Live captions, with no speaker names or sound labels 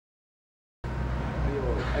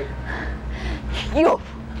よ、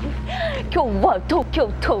今日は東京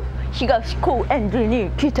都東高円寺に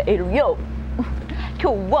来ているよ。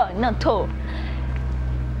今日はなんと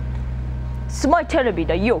スマイテレビ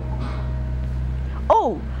だよ。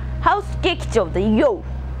Ohハウス劇場だよ。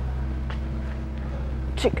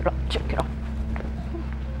チェックラチェックラ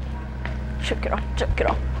チェックラチェックラ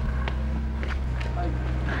よ。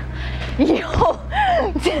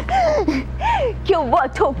今日は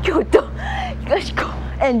東京都東高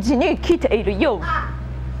円寺に来ているよ。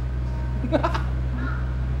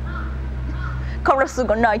カラス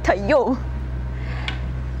が鳴いたよ。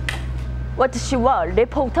私はレ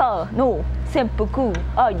ポーターの潜伏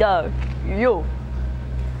アイだよ。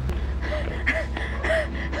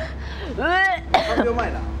3秒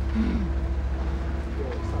前だ。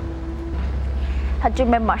はじ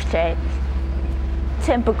めまして、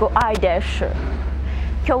潜伏アイです。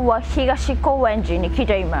今日は東高円寺に来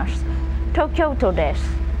ています。東京都です。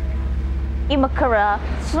今から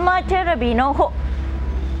スマイテレビの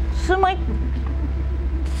スマイ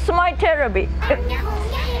テレビ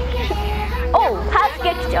Ohハウス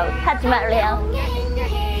劇場始まるよ。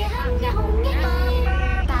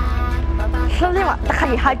それでは中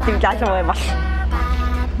に入ってみたいと思います。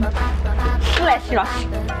失礼します。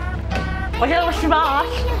お邪魔します。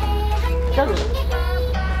どうぞ。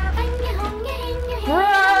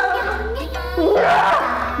うわ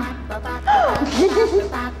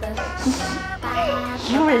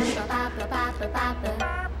広いです。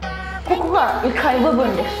ここが1階部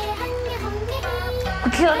分です。こ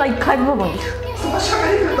ちらが1階部分です。その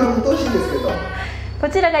喋り方はうとしいんですけど。こ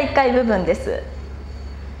ちらが1階部分です。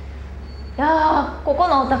いやー、ここ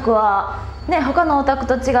のお宅はね、他のお宅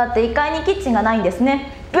と違って1階にキッチンがないんです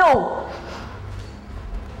ね。ビョー。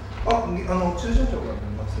駐車場があり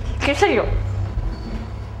ますよ。駐車場。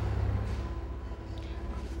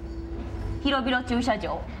広々駐車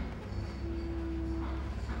場。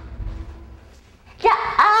じゃあ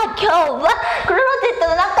今日はクローゼット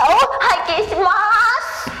の中を拝見します。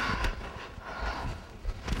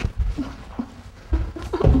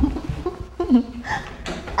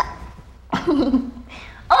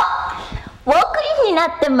あ、ウォークインになっ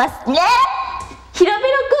てますね。広々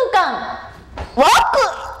空間ウォーク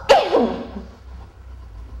イン。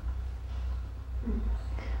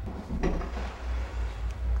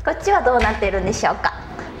こっちはどうなっているんでしょうか。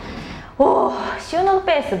おお、収納ス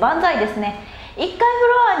ペース万歳ですね。1階フ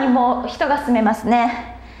ロアにも人が住めます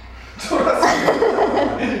ね。そら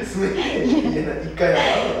住めない1階だから。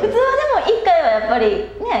普通はでも1階はやっぱり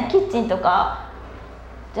ね、キッチンとか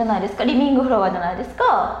じゃないですか、リビングフロアじゃないです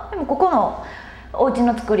か。でもここのお家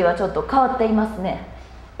の作りはちょっと変わっていますね。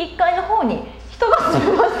1階の方に人が住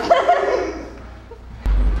めますね。